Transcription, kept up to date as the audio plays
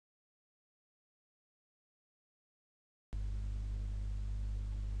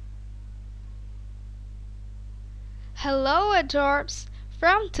Hello adorbs!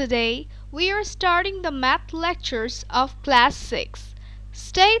 From today, we are starting the math lectures of class 6.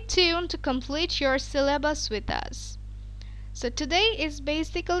 Stay tuned to complete your syllabus with us. So today is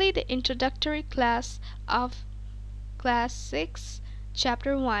basically the introductory class of class 6,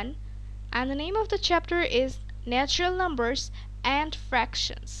 chapter 1, and the name of the chapter is Natural Numbers and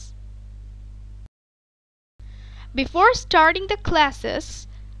Fractions. Before starting the classes,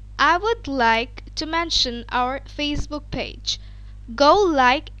 I would like to mention our Facebook page. Go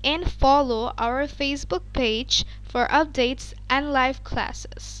like and follow our Facebook page for updates and live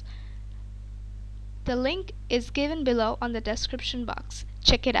classes. The link is given below on the description box.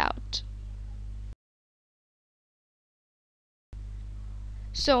 Check it out.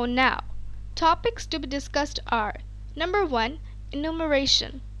 So now, topics to be discussed are: number 1,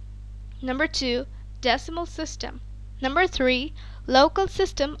 enumeration; number 2, decimal system; number 3, local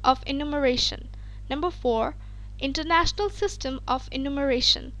system of enumeration; number 4, international system of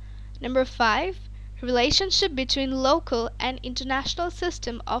enumeration; number 5, relationship between local and international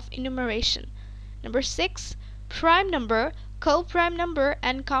system of enumeration; number 6, prime number, co-prime number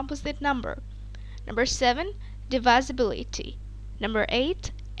and composite number; number 7, divisibility; number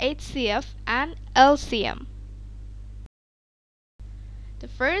 8, HCF and LCM. The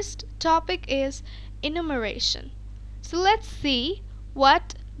first topic is enumeration. So let's see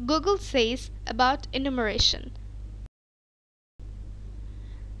what Google says about enumeration.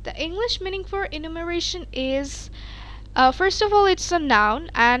 The English meaning for enumeration is, first of all, it's a noun,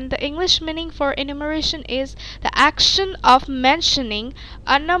 and the English meaning for enumeration is the action of mentioning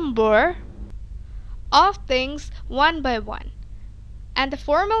a number of things one by one. And the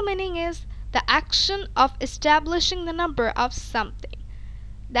formal meaning is the action of establishing the number of something.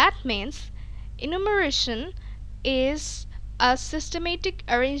 That means enumeration is a systematic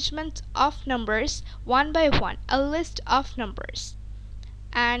arrangement of numbers one by one, a list of numbers.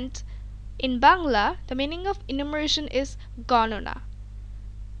 And in Bangla, the meaning of enumeration is ganona.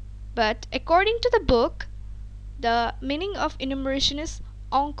 But according to the book, the meaning of enumeration is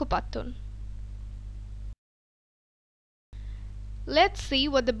onkopaton. Let's see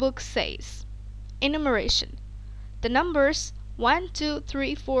what the book says. Enumeration. The numbers 1, 2,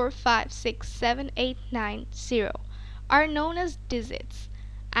 3, 4, 5, 6, 7, 8, 9, 0 are known as digits,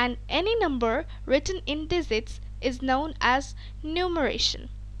 and any number written in digits is known as numeration.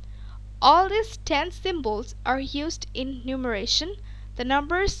 All these 10 symbols are used in numeration. The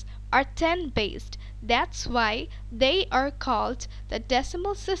numbers are 10 based. That's why they are called the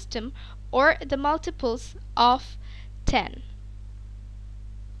decimal system or the multiples of 10.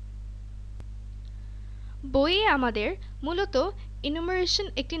 বইয়ে আমাদের মূলত enumeration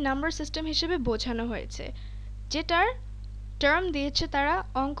একটি number system হিসেবে বোঝানো হয়েছে, যেটার term দিয়েছে তারা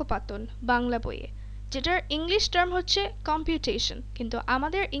অঙ্কপাতন বাংলা বইয়ে, যেটার ইংলিশ টার্ম হচ্ছে কম্পিউটেশন। কিন্তু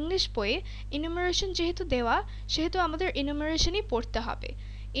আমাদের ইংলিশ বইয়ে enumeration যেহেতু দেওয়া, সেহেতু আমাদের enumeration-ই পড়তে হবে।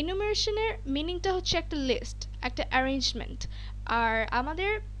 enumeration-এর মিনিংটা হচ্ছে একটা লিস্ট, একটা অ্যারেঞ্জমেন্ট। আর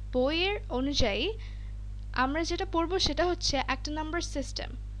আমাদের বইয়ের অনুযায়ী আমরা যেটা পড়ব সেটা হচ্ছে একটা নাম্বার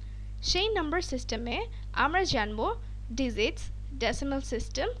সিস্টেম। সেই নাম্বার সিস্টেমে আমরা জানব digits, decimal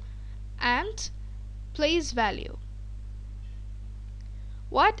system and place value.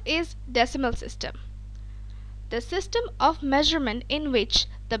 What is decimal system? The system of measurement in which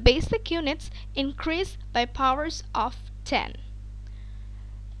the basic units increase by powers of 10.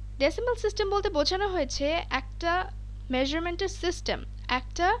 Decimal system বলতে বোঝানো হয়েছে একটা মেজারমেন্টের সিস্টেম,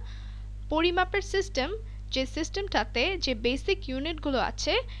 একটা পরিমাপের সিস্টেম, যে সিস্টেমটাতে যে বেসিক ইউনিটগুলো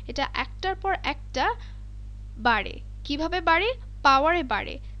আছে এটা একটার পর একটা বাড়ে। কিভাবে বাড়ে? পাওয়ারে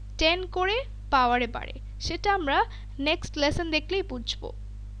বাড়ে, 10 করে পাওয়ারে বাড়ে। সেটা আমরা নেক্সট লেসন দেখলেই বুঝবো।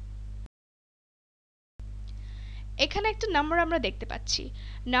 এখানে একটা নাম্বার আমরা দেখতে পাচ্ছি।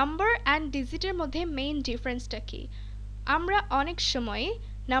 নাম্বার অ্যান্ড ডিজিটের মধ্যে মেইন ডিফারেন্সটা কি? আমরা অনেক সময়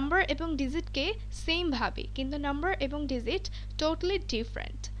নাম্বার এবং ডিজিটকে সেম ভাবি, কিন্তু নাম্বার এবং ডিজিট টোটালি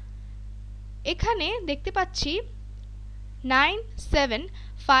ডিফারেন্ট। এখানে দেখতে পাচ্ছি 9, 7,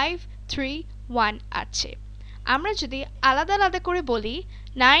 5, 3, 1 আছে। আমরা যদি আলাদা আলাদা করে বলি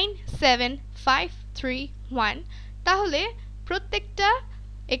 9, 7, 5, 3, 1, তাহলে প্রত্যেকটা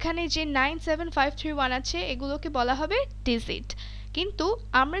এখানে যে 9, 7, 5, 3, 1 আছে এগুলোকে বলা হবে ডিজিট। কিন্তু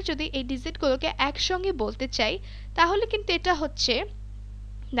আমরা যদি এই ডিজিটগুলোকে একসঙ্গে বলতে চাই তাহলে কিন্তু এটা হচ্ছে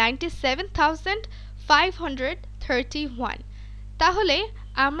 97,531। তাহলে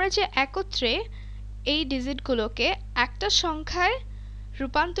আমরা যে একত্রে এই ডিজিটগুলোকে একটা সংখ্যায়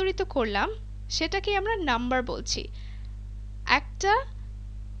রূপান্তরিত করলাম সেটাকে আমরা নাম্বার বলছি। একটা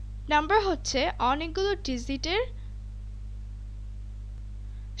নাম্বার হচ্ছে অনেকগুলো ডিজিটের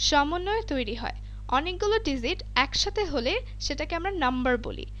সমন্বয়ে তৈরি হয়। অনেকগুলো ডিজিট একসাথে হলে সেটাকে আমরা নাম্বার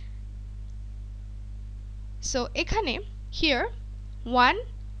বলি। সো এখানে here 1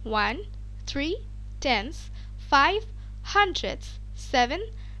 1 3 tens 5 hundreds 7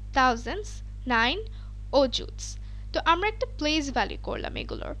 thousands 9 অযুতস। তো আমরা একটা প্লেস ভ্যালু করলাম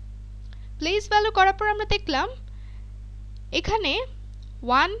এগুলোর। প্লেস ভ্যালু করার পর আমরা দেখলাম এখানে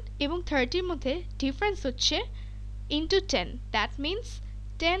 1 এবং 30 এর মধ্যে ডিফারেন্স হচ্ছে into 10, that means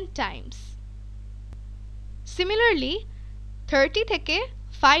 10 times. Similarly 30 থেকে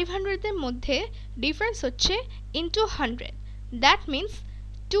 500 এর মধ্যে ডিফারেন্স হচ্ছে into 100, that means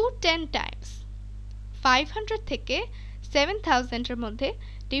 210 times. 500 থেকে 7000 এর মধ্যে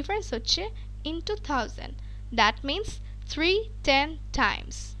ডিফারেন্স হচ্ছে into 1000, that means 310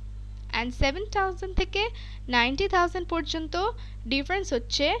 times. And 7000 থেকে 90000 পর্যন্ত ডিফারেন্স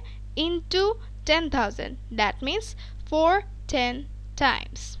হচ্ছে into 10,000, that means 410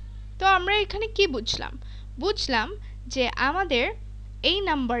 times. তো আমরা এখানে কি বুঝলাম? বুঝলাম যে আমাদের এই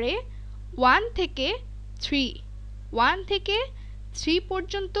নম্বরে 1 থেকে 3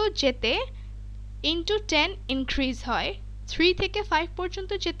 পর্যন্ত যেতে into 10 ইনক্রিজ হয়, 3 থেকে 5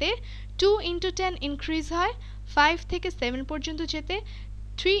 পর্যন্ত যেতে 2 into 10 ইনক্রিজ হয়, 5 থেকে 7 পর্যন্ত যেতে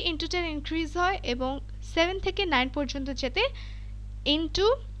 3 into 10 ইনক্রিজ হয় এবং 7 থেকে 9 পর্যন্ত যেতে into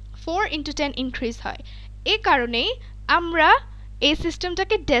 4 into 10 ইনক্রিজ হয়। এই কারণেই আমরা এই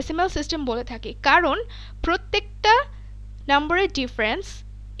সিস্টেমটাকে ডেসিমাল সিস্টেম বলে থাকি, কারণ প্রত্যেকটা নম্বরের ডিফারেন্স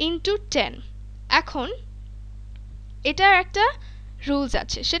into 10। এখন এটার একটা রুলস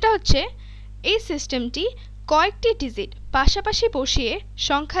আছে, সেটা হচ্ছে এই সিস্টেমটি কয়েকটি ডিজিট পাশাপাশি বসিয়ে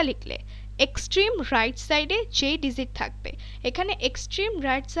সংখ্যা লিখলে এক্সট্রিম রাইট সাইডে যে ডিজিট থাকবে, এখানে এক্সট্রিম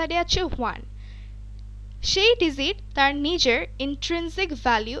রাইট সাইডে আছে 1, সেই ডিজিট তার নিজের ইন্ট্রিনসিক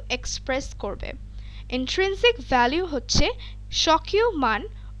ভ্যালু এক্সপ্রেস করবে। ইন্ট্রিনসিক ভ্যালু হচ্ছে স্বকীয় মান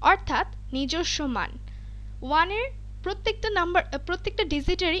অর্থাৎ নিজস্ব মান। 1 এর প্রত্যেকটা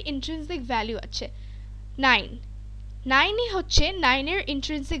ডিজিটেরই ইন্ট্রিনসিক ভ্যালু আছে। 9ই হচ্ছে 9 এর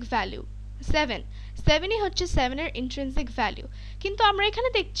ইন্ট্রিনসিক ভ্যালু। 7ই হচ্ছে 7 এর ইন্ট্রিনসিক ভ্যালু। কিন্তু আমরা এখানে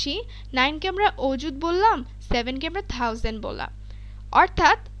দেখছি 9 কে আমরা অযুত বললাম, 7 কে আমরা 1000 বললাম,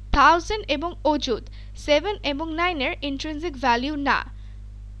 অর্থাৎ 1000 এবং অযুত 7 এবং 9 এর ইন্ট্রিনসিক ভ্যালু না।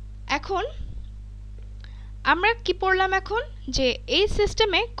 এখন আমরা কি পড়লাম এখন, যে এই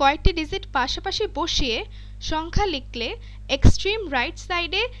সিস্টেমে কয়েকটি ডিজিট পাশাপাশি বসিয়ে সংখ্যা লিখলে এক্সট্রিম রাইট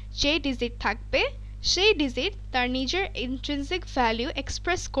সাইডে যে ডিজিট থাকবে সেই ডিজিট তার নিজের ইন্ট্রিনসিক ভ্যালু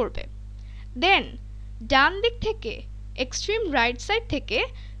এক্সপ্রেস করবে। দেন ডান দিক থেকে এক্সট্রিম রাইট সাইড থেকে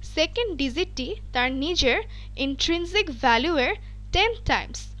সেকেন্ড ডিজিটটি তার নিজের ইন্ট্রিনসিক ভ্যালুয়ের 10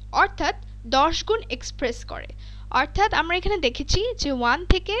 টাইমস অর্থাৎ 10 গুণ এক্সপ্রেস করে। অর্থাৎ আমরা এখানে দেখেছি যে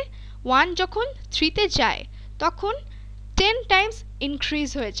 1 যখন 3 তে যায় তখন 10 টাইমস ইনক্রিজ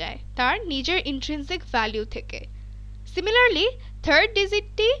হয়ে যায় তার নিজের ইন্ট্রিনসিক ভ্যালু থেকে। সিমিলারলি থার্ড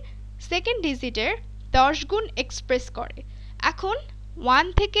ডিজিটটি সেকেন্ড ডিজিটের 10 গুণ এক্সপ্রেস করে। এখন 1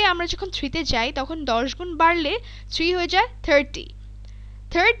 থেকে আমরা যখন 3 তে যাই তখন 10 গুণ বাড়লে 3 হয়ে যায় 30।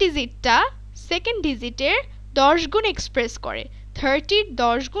 থার্ড ডিজিটটা সেকেন্ড ডিজিটের 10 গুণ এক্সপ্রেস করে। 30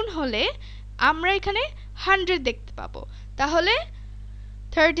 10 গুণ হলে আমরা এখানে 100 দেখতে পাবো, তাহলে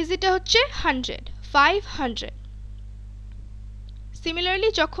থার্ড ডিজিটটা হচ্ছে 500। সিমিলারলি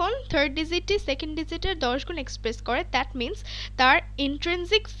যখন থার্ড ডিজিটটি সেকেন্ড ডিজিটের 10 গুণ এক্সপ্রেস করে, দ্যাট মিন্স তার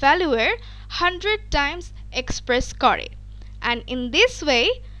ইন্ট্রিনসিক ভ্যালুয়ের 100 টাইমস এক্সপ্রেস করে। And in this way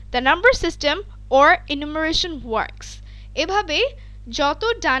the number system or enumeration works. এভাবে যত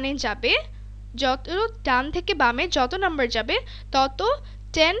ডানে যাবে, যত ডান থেকে বামে যত নাম্বার যাবে তত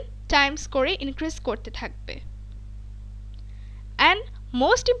 10 টাইমস করে ইনক্রিজ করতে থাকবে। And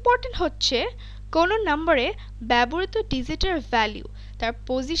most important হচ্ছে কোন নম্বরে ব্যবহৃত ডিজিটের ভ্যালু তার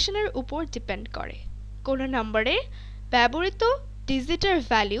পজিশনের উপর ডিপেন্ড করে। কোন নম্বরে ব্যবহৃত ডিজিটের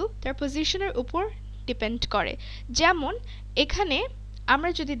ভ্যালু তার পজিশনের উপর ডিপেন্ড করে। যেমন এখানে আমরা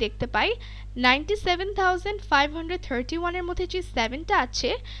যদি দেখতে পাই 97,531 এর মধ্যে যে 7টা আছে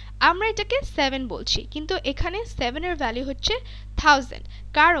আমরা এটাকে 7 বলছি, কিন্তু এখানে 7 এর ভ্যালু হচ্ছে 1000,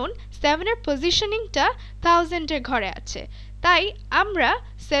 কারণ 7 এর পজিশনিংটা 1000 এর ঘরে আছে, তাই আমরা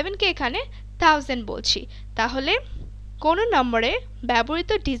 7 কে এখানে 1000 বলছি। তাহলে কোন নম্বরে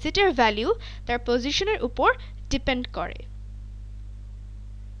ব্যবহৃত ডিজিটের ভ্যালু তার পজিশনের উপর ডিপেন্ড করে।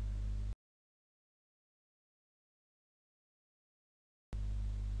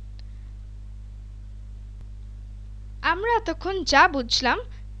 আমরা এতক্ষণ যা বুঝলাম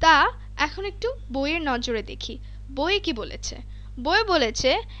তা এখন একটু বইয়ের নজরে দেখি। বই কি বলেছে? বই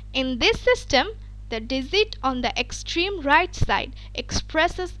বলেছে, in this system the digit on the extreme right side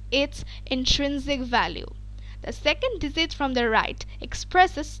expresses its intrinsic value. The second digit from the right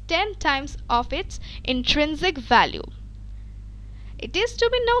expresses 10 times of its intrinsic value. It is to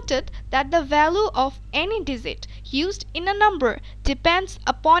be noted that the value of any digit used in a number depends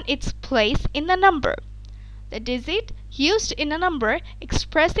upon its place in the number. The digit used in a number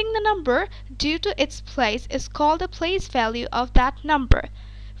expressing the number due to its place is called the place value of that number.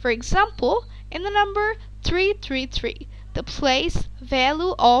 For example, in the number 333, the place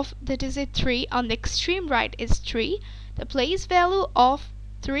value of the digit 3 on the extreme right is 3. The place value of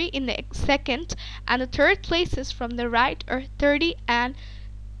 3 in the second and the third places from the right are 30 and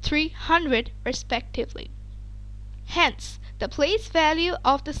 300 respectively. Hence, the place value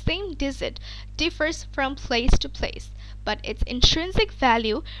of the same digit differs from place to place, but its intrinsic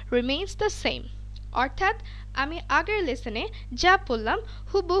value remains the same. অর্থাৎ আমি আগের লেসনে যা বললাম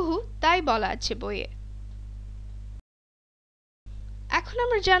হুবহু তাই বলা আছে বইয়ে। এখন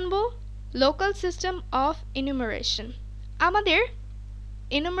আমরা জানব লোকাল সিস্টেম অফ ইনুমারেশন। আমাদের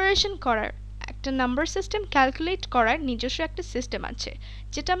ইনুমারেশন করার একটা নাম্বার সিস্টেম ক্যালকুলেট করার নিজস্ব একটা সিস্টেম আছে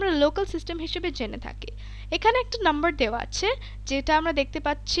যেটা আমরা লোকাল সিস্টেম হিসেবে জেনে থাকি। এখানে একটা নাম্বার দেওয়া আছে যেটা আমরা দেখতে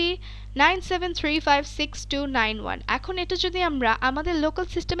পাচ্ছি 97356291। এখন এটা যদি আমরা আমাদের লোকাল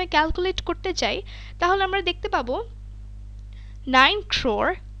সিস্টেমে ক্যালকুলেট করতে চাই তাহলে আমরা দেখতে পাবো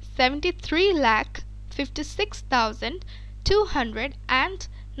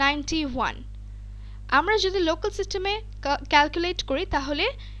 9,53,56,291। আমরা যদি লোকাল সিস্টেমে ক্যালকুলেট করি তাহলে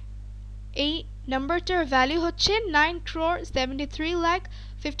এই নাম্বারটার ভ্যালু হচ্ছে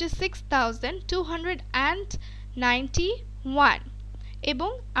 9,73,56,291 এবং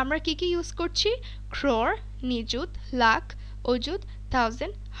আমরা কি ইউজ করছি ক্রোর, নিযুত, লাখ, অযুত,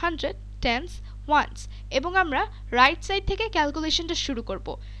 থাউজেন্ড, হান্ড্রেড, টেন্স, ওয়ান্স এবং আমরা রাইট সাইড থেকে ক্যালকুলেশনটা শুরু করব।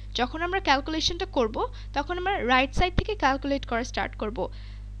 যখন আমরা ক্যালকুলেশনটা করব তখন আমরা রাইট সাইড থেকে ক্যালকুলেট করা স্টার্ট করব।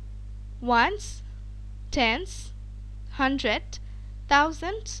 ওয়ান্স, টেন্স, হান্ড্রেড,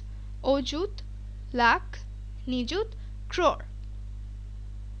 থাউজেন্ড, অযুত, লাখ, নিযুত, ক্রোর।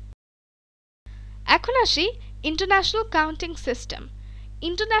 এখন আসি ইন্টারন্যাশনাল কাউন্টিং সিস্টেম।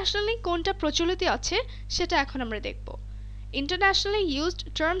 ইন্টারন্যাশনালি কোনটা প্রচলিত আছে সেটা এখন আমরা দেখব। ইন্টারন্যাশনালি ইউজড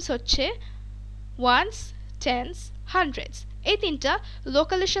টার্মস হচ্ছে ওয়ান্স, টেন্স, হান্ড্রেডস, এই তিনটা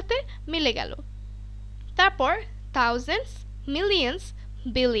লোকালের সাথে মিলে গেল। তারপর থাউজেন্ডস, মিলিয়ন্স,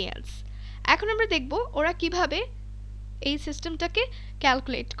 বিলিয়ন্স। এখন আমরা দেখব ওরা কিভাবে এই সিস্টেমটাকে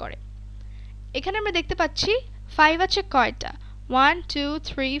ক্যালকুলেট করে। এখানে আমরা দেখতে পাচ্ছি 5 আছে কয়টা 1 2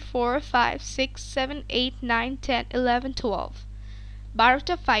 3 4 5 6 7 8 9 10 11 12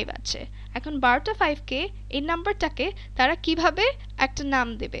 12টা 5 আছে। এখন 12টা 5কে এই নাম্বারটাকে তারা কিভাবে একটা নাম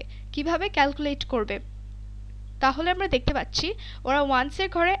দেবে, কিভাবে ক্যালকুলেট করবে, তাহলে আমরা দেখতে পাচ্ছি ওরা ওয়ান্সের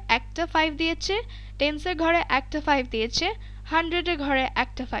ঘরে একটা 5 দিয়েছে, টেন্সের ঘরে একটা 5 দিয়েছে, হান্ড্রেডের ঘরে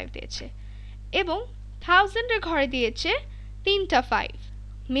একটা 5 দিয়েছে এবং থাউজেন্ডের ঘরে দিয়েছে তিনটা 5,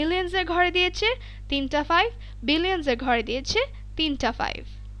 মিলিয়ন্সের ঘরে দিয়েছে তিনটা 5, বিলিয়ন্সের ঘরে দিয়েছে তিনটা 5।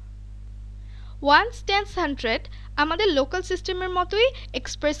 ওয়ান্স, টেন্স, হান্ড্রেড আমাদের লোকাল সিস্টেমের মতোই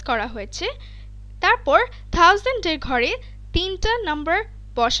এক্সপ্রেস করা হয়েছে। তারপর থাউজেন্ডের ঘরে তিনটা নাম্বার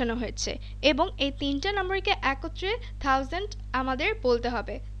বসানো হয়েছে এবং এই তিনটা নাম্বারকে একত্রে থাউজেন্ড আমাদের বলতে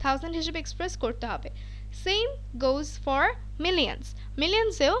হবে, থাউজেন্ড হিসেবে এক্সপ্রেস করতে হবে। Same goes for millions.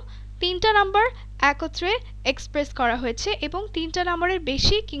 মিলিয়ন্সেও তিনটা নাম্বার একত্রে এক্সপ্রেস করা হয়েছে এবং তিনটা নাম্বারের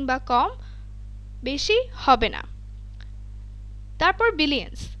বেশি কিংবা কম বেশি হবে না। তারপর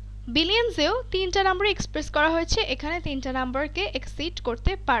বিলিয়ন্স। বিলিয়ন্সেও তিনটা নাম্বার এক্সপ্রেস করা হয়েছে, এখানে তিনটা নাম্বারকে এক্সিড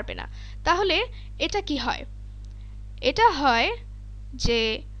করতে পারবে না। তাহলে এটা কি হয়? এটা হয় যে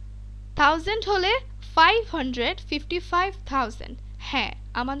থাউজেন্ড হলে 555,000। হ্যাঁ,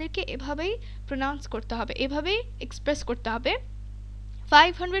 আমাদেরকে এভাবেই প্রোনাউন্স করতে হবে, এভাবেই এক্সপ্রেস করতে হবে।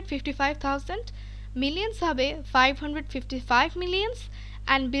 555,000। মিলিয়ন্স হবে 555 মিলিয়ন্স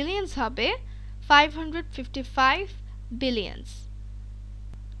অ্যান্ড বিলিয়ন্স হবে 555 বিলিয়ন্স।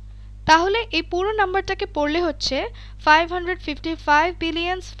 তাহলে এই পুরো নাম্বারটাকে পড়লে হচ্ছে 555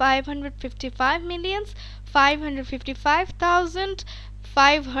 billions, 555 millions,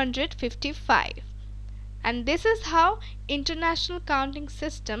 555,555 and this is how international counting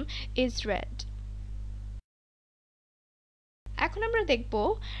system is read. এখন আমরা দেখব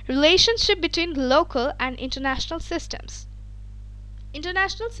relationship between local and international systems.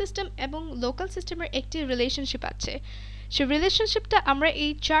 International system এবং local সিস্টেমের একটি রিলেশনশিপ আছে। সেই রিলেশনশিপটা আমরা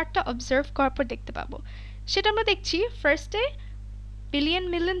এই চার্টটা অবজার্ভ করার পর দেখতে পাবো। সেটা আমরা দেখছি ফার্স্টে billion,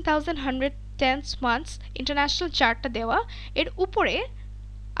 million, thousand, hundred, tense, once international চার্টটা দেওয়া, এর উপরে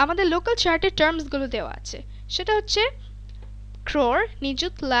আমাদের লোকাল চার্টের টার্মসগুলো দেওয়া আছে। সেটা হচ্ছে ক্রোর,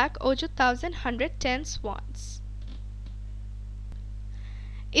 নিযুত, লাখ, অযুত, thousand, hundred, tense, once.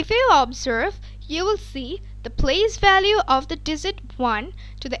 If you observe, you will see the place value of the digit 1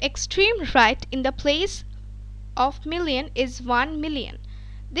 to the extreme right in the place of million is 1 million.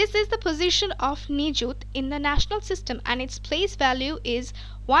 This is the position of nijut in the national system and its place value is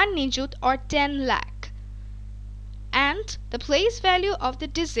 1 nijut or 10 lakh. And the place value of the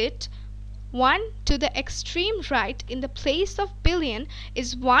digit 1 to the extreme right in the place of billion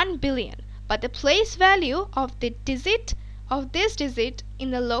is 1 billion. But the place value of the digit of this digit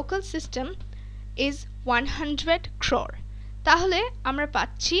in the local system is 100 crore. তাহলে আমরা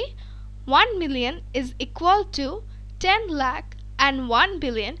পাচ্ছি 1 million is equal to 10 lakh and 1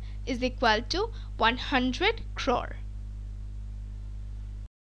 billion is equal to 100 crore.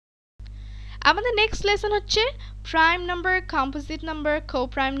 আমাদের next lesson হচ্ছে prime number, composite number,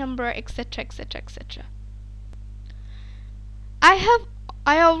 co-prime number, etc.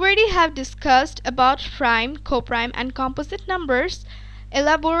 I already have discussed about prime, co-prime and composite numbers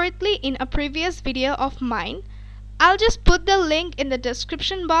elaborately in a previous video of mine. I'll just put the link in the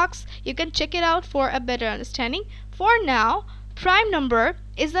description box. You can check it out for a better understanding. For now, prime number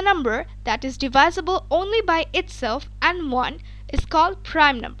is the number that is divisible only by itself and 1 is called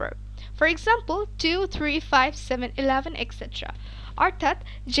prime number. For example, 2, 3, 5, 7, 11, etc. অর্থাৎ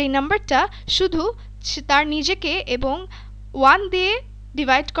যে নাম্বারটা শুধু তার নিজেকে এবং 1 দিয়ে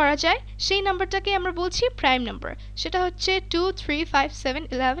divide করা যায় সেই নাম্বারটাকে আমরা বলছি প্রাইম নাম্বার। সেটা হচ্ছে 2, 3, 5, 7,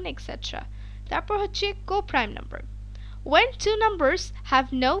 11, etc. তারপর হচ্ছে co-prime number. When two numbers have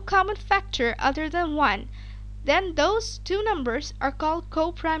no common factor other than 1, then those two numbers are called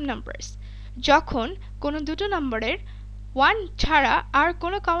co-prime numbers. যখন কোনো দুটো নম্বরের 1 ছাড়া আর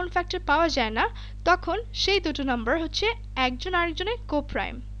কোনো কমন ফ্যাক্টর পাওয়া যায় না তখন সেই দুটো নম্বর হচ্ছে একজন আরেকজনের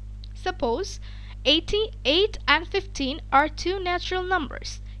co-prime. Suppose 88 and 15 are two natural numbers.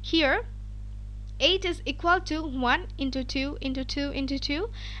 Here 8 is equal to 1 into 2 into 2 into 2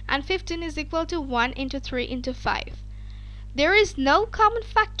 and 15 is equal to 1 into 3 into 5. There is no common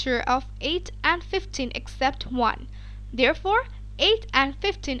factor of 8 and 15 except 1. Therefore, 8 and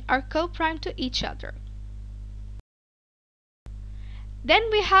 15 are co-prime to each other. Then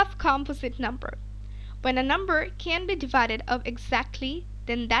we have composite number. When a number can be divided of exactly,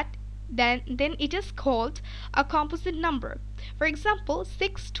 then it is called a composite number. For example,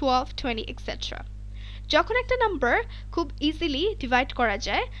 6, 12, 20, etc. যখন একটা number খুব easily divide করা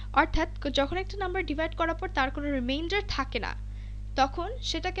যায় অর্থাৎ যখন একটা number divide করার পর তার কোনো রিমাইন্ডার থাকে না তখন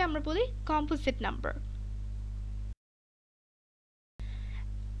সেটাকে আমরা বলি composite number.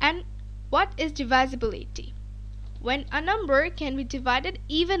 And what is divisibility? When a number can be divided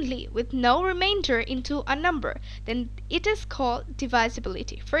evenly with no remainder into a number, then it is called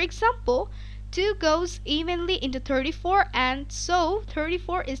divisibility. For example, 2 goes evenly into 34 and so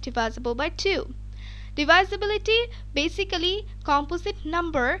 34 is divisible by 2. Divisibility basically composite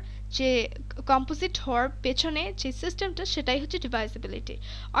number যে composite হওয়ার পেছনে যে সিস্টেমটা সেটাই হচ্ছে divisibility.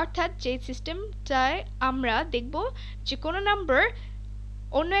 অর্থাৎ যে সিস্টেমটায় আমরা দেখব যে কোনো নাম্বার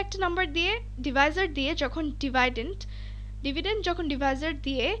অন্য একটা নাম্বার দিয়ে ডিভাইজার দিয়ে যখন ডিভিডেন্ড যখন ডিভাইজার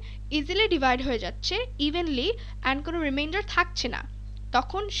দিয়ে ইজিলি ডিভাইড হয়ে যাচ্ছে ইভেনলি অ্যান্ড কোনো রিমাইন্ডার থাকছে না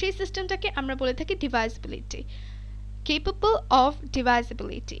তখন সেই সিস্টেমটাকে আমরা বলে থাকি divisibility. Capable of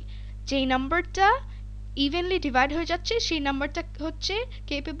divisibility. যেই নাম্বারটা ইভেনলি ডিভাইড হয়ে যাচ্ছে সেই নাম্বারটা হচ্ছে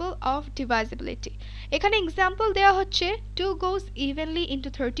capable of divisibility. এখানে এক্সাম্পল দেওয়া হচ্ছে 2 goes evenly into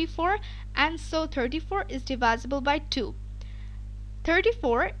 34 and so 34 is divisible by 2.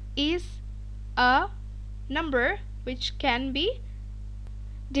 34 is a number which can be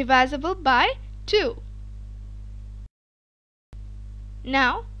divisible by 2.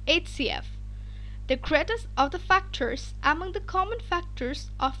 Now, HCF. The greatest of the factors among the common factors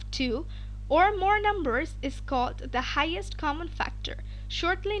of 2 or more numbers is called the highest common factor,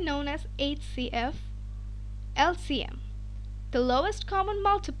 shortly known as HCF. LCM. The lowest common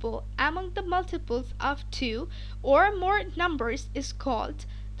multiple among the multiples of 2 or more numbers is called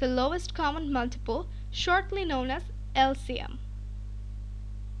the lowest common multiple, shortly known as LCM.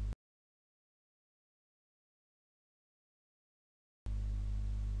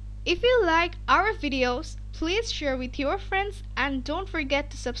 If you like our videos, please share with your friends and don't forget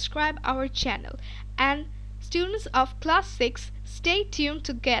to subscribe our channel. And students of class 6, stay tuned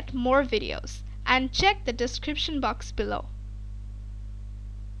to get more videos and check the description box below.